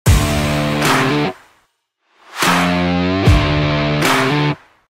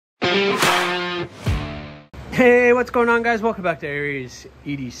Hey, what's going on, guys? Welcome back to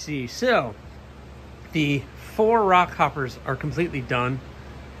AriesEDC. So, the 4 Rockhoppers are completely done.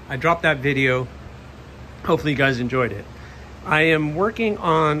 I dropped that video. Hopefully you guys enjoyed it. I am working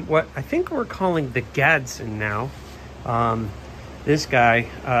on what I think we're calling the Gadsen now. This guy,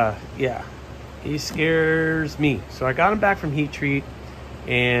 yeah, he scares me. So I got him back from heat treat,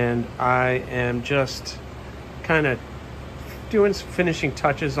 and I am just kind of doing some finishing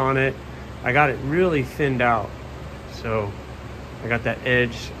touches on it. I got it really thinned out, so I got that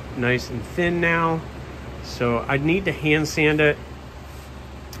edge nice and thin now. So I need to hand sand it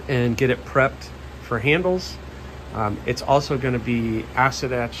and get it prepped for handles. It's also going to be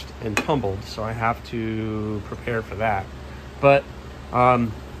acid etched and tumbled, so I have to prepare for that. But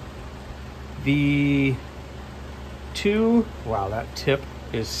the two, wow, that tip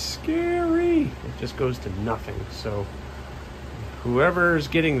is scary. It just goes to nothing. So whoever's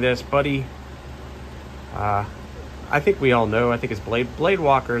getting this, buddy, I think we all know. I think it's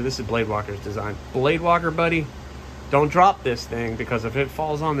Bladewalker. This is Bladewalker's design. Bladewalker, buddy, don't drop this thing, because if it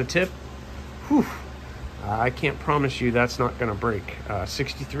falls on the tip, whew, I can't promise you that's not going to break.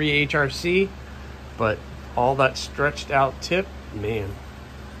 63 HRC, but all that stretched out tip, man,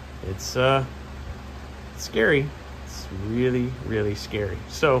 it's scary. It's really, really scary.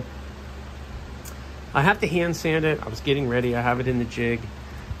 So I have to hand sand it. I was getting ready. I have it in the jig,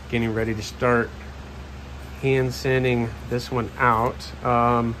 getting ready to start hand sanding this one out.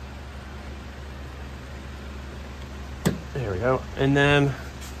 There we go. And then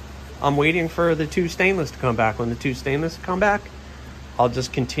I'm waiting for the 2 stainless to come back. When the 2 stainless come back, I'll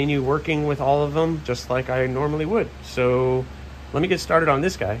just continue working with all of them just like I normally would. So let me get started on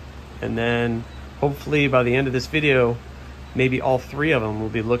this guy, and then hopefully by the end of this video, maybe all 3 of them will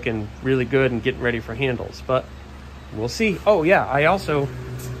be looking really good and getting ready for handles, but we'll see. Oh yeah, I also,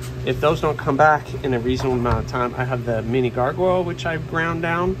 if those don't come back in a reasonable amount of time, I have the mini gargoyle, which I've ground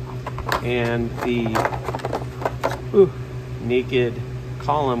down, and the naked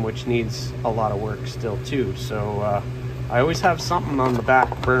column, which needs a lot of work still too. So I always have something on the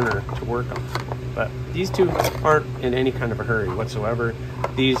back burner to work on. But these 2 aren't in any kind of a hurry whatsoever.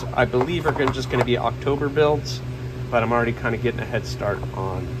 These, I believe, are just going to be October builds, but I'm already kind of getting a head start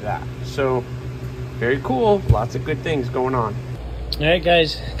on that. So very cool. Lots of good things going on. All right,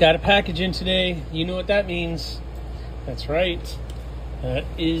 guys, got a package in today. You know what that means. That's right. That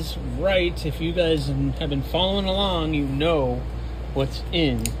is right. If you guys have been following along, you know what's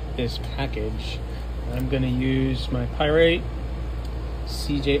in this package. I'm going to use my Pyrite,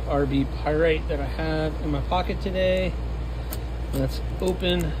 CJRB Pyrite that I have in my pocket today. Let's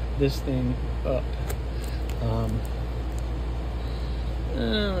open this thing up.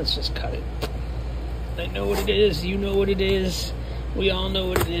 Let's just cut it. I know what it is. You know what it is. We all know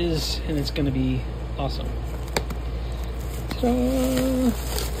what it is, and it's going to be awesome. Ta-da!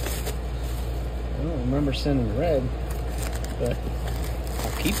 I don't remember sending red, but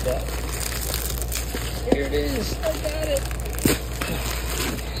I'll keep that. Here it is. I got it.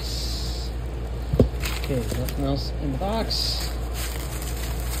 Yes. Okay, nothing else in the box.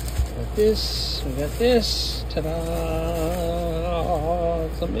 Got this. We got this. Ta-da!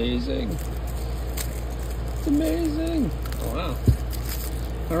 It's amazing. It's amazing. Oh, wow.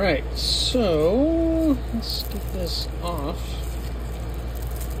 All right, so let's get this off.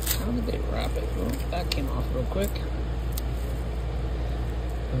 How did they wrap it? Oh, that came off real quick.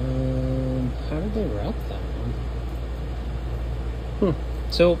 How did they wrap that one?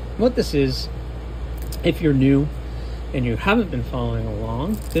 So what this is, if you're new and you haven't been following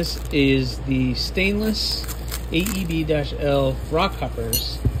along, this is the stainless AEB-L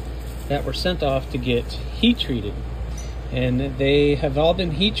Rockhoppers that were sent off to get heat treated. And they have all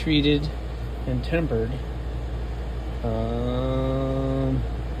been heat treated and tempered.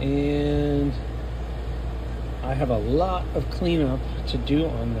 And I have a lot of cleanup to do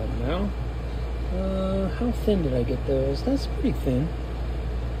on them now. How thin did I get those? That's pretty thin.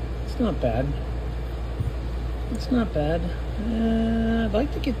 It's not bad. It's not bad. I'd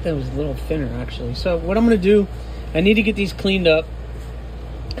like to get those a little thinner, actually. So what I'm going to do, I need to get these cleaned up,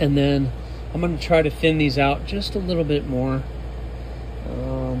 and then I'm going to try to thin these out just a little bit more.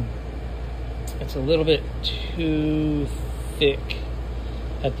 It's a little bit too thick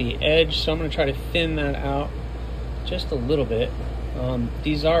at the edge, so I'm going to try to thin that out just a little bit.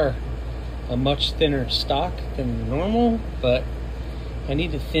 These are a much thinner stock than normal, but I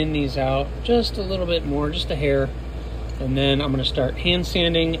need to thin these out just a little bit more, just a hair, and then I'm going to start hand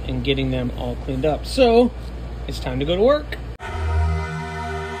sanding and getting them all cleaned up. So it's time to go to work.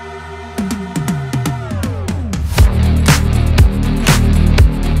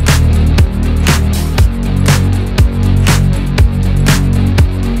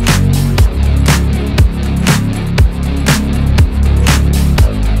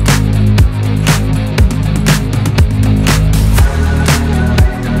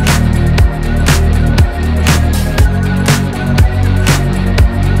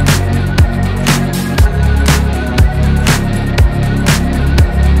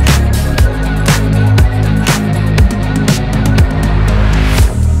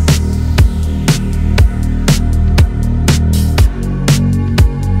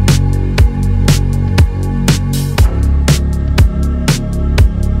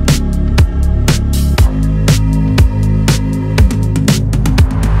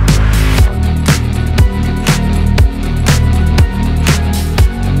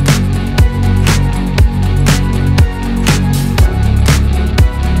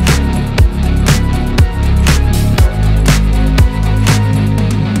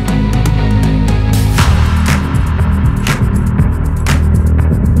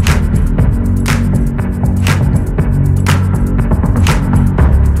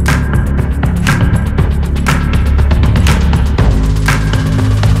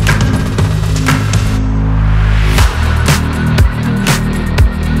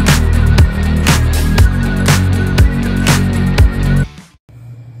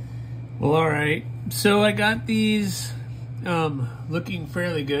 Well, all right. So I got these looking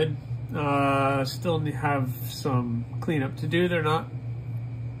fairly good. Still have some cleanup to do. They're not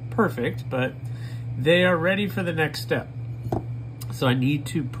perfect, but they are ready for the next step. So I need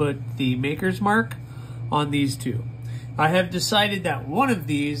to put the maker's mark on these two. I have decided that one of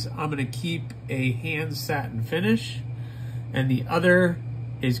these I'm going to keep a hand satin finish, and the other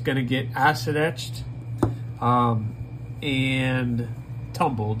is going to get acid etched and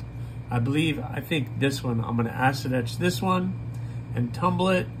tumbled. I think this one, I'm going to acid etch this one and tumble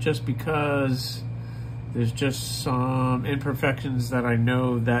it, just because there's just some imperfections that I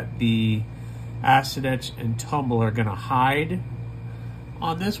know that the acid etch and tumble are going to hide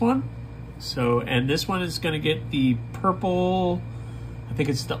on this one. So, and this one is going to get the purple, I think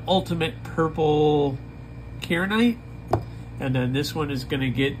it's the ultimate purple Kieranite. And then this one is going to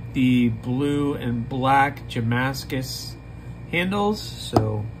get the blue and black Damascus handles.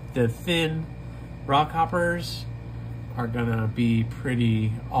 So the thin Rockhoppers are going to be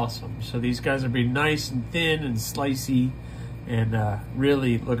pretty awesome. So these guys are be nice and thin and slicey, and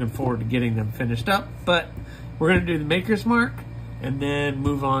really looking forward to getting them finished up. But we're going to do the maker's mark and then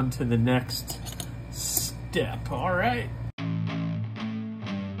move on to the next step. All right.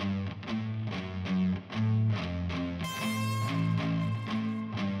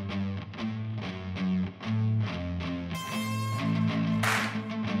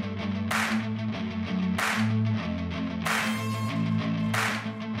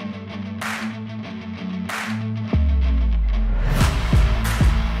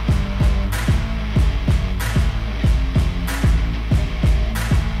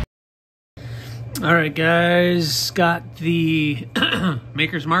 All right, guys, got the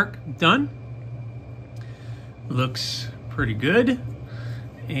maker's mark done. Looks pretty good.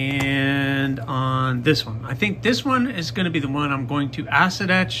 And on this one, I think this one is going to be the one I'm going to acid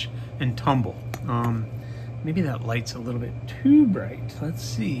etch and tumble. Maybe that light's a little bit too bright. Let's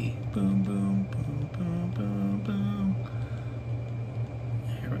see. Boom, boom, boom, boom, boom, boom.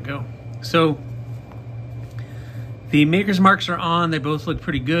 Here we go. So the maker's marks are on. They both look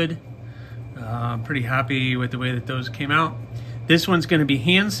pretty good. I'm pretty happy with the way that those came out. This one's going to be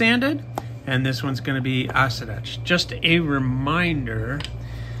hand sanded, and this one's going to be acid etched. Just a reminder,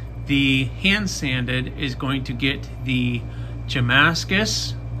 the hand sanded is going to get the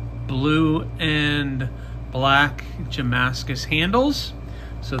Damascus, blue and black Damascus handles.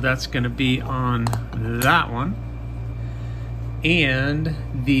 So that's going to be on that one. And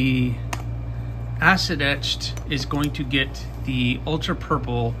the acid etched is going to get the ultra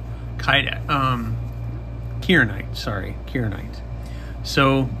purple Kieranite.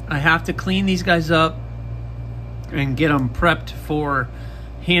 So I have to clean these guys up and get them prepped for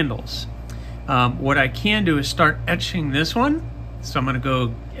handles. What I can do is start etching this one. So I'm going to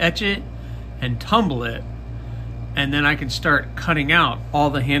go etch it and tumble it, and then I can start cutting out all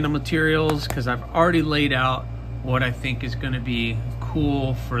the handle materials, because I've already laid out what I think is going to be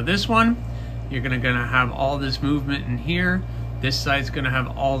cool for this one. You're going to have all this movement in here. This side's going to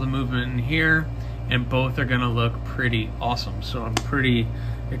have all the movement in here, and both are going to look pretty awesome. So I'm pretty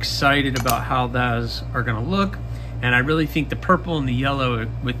excited about how those are going to look. And I really think the purple and the yellow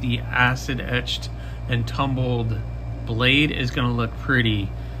with the acid etched and tumbled blade is going to look pretty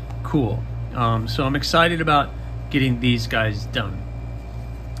cool. So I'm excited about getting these guys done.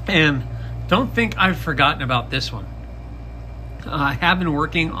 And don't think I've forgotten about this one. I have been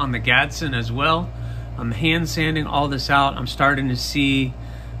working on the Gadsen as well. I'm hand sanding all this out. I'm starting to see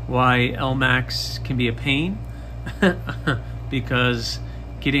why LMAX can be a pain because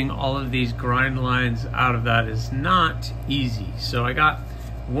getting all of these grind lines out of that is not easy. So I got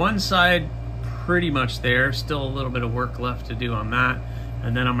one side pretty much there, still a little bit of work left to do on that,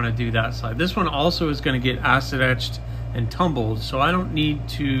 and then I'm going to do that side. This one also is going to get acid etched and tumbled, so I don't need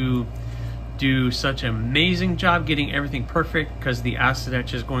to do such an amazing job getting everything perfect, because the acid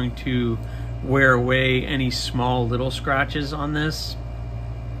etch is going to wear away any small little scratches on this.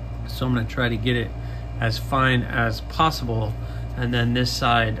 So I'm going to try to get it as fine as possible, and then this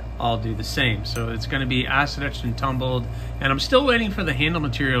side I'll do the same. So it's going to be acid etched and tumbled, and I'm still waiting for the handle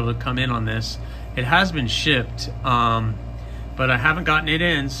material to come in on this. It has been shipped, but I haven't gotten it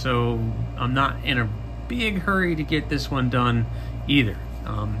in, so I'm not in a big hurry to get this one done either.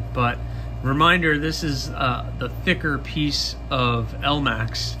 But reminder, this is the thicker piece of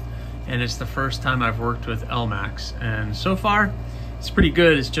LMAX, and it's the first time I've worked with LMAX, and so far it's pretty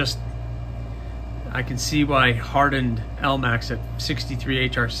good. It's just, I can see why hardened LMAX at 63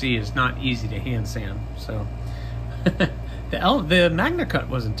 HRC is not easy to hand sand. So the Magna Cut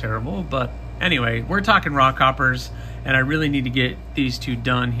wasn't terrible, but anyway, we're talking Rockhoppers, and I really need to get these two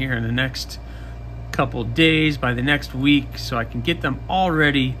done here in the next couple days, by the next week, so I can get them all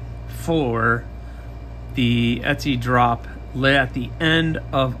ready for the Etsy drop at the end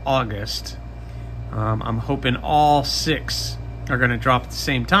of August. I'm hoping all 6 are going to drop at the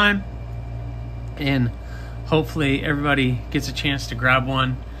same time, and hopefully everybody gets a chance to grab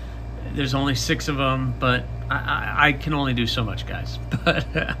one. There's only 6 of them, but I can only do so much, guys. But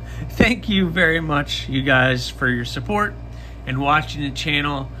thank you very much, you guys, for your support and watching the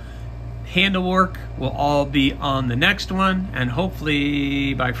channel. Handle work will all be on the next one, and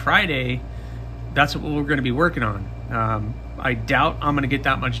hopefully by Friday, that's what we're going to be working on. I doubt I'm going to get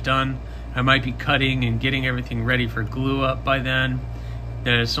that much done. I might be cutting and getting everything ready for glue up by then.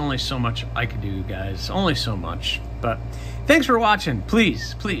 There's only so much I can do, guys. Only so much. But thanks for watching.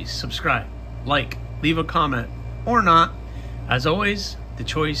 Please subscribe, like, leave a comment, or not. As always, the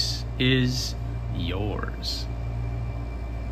choice is yours.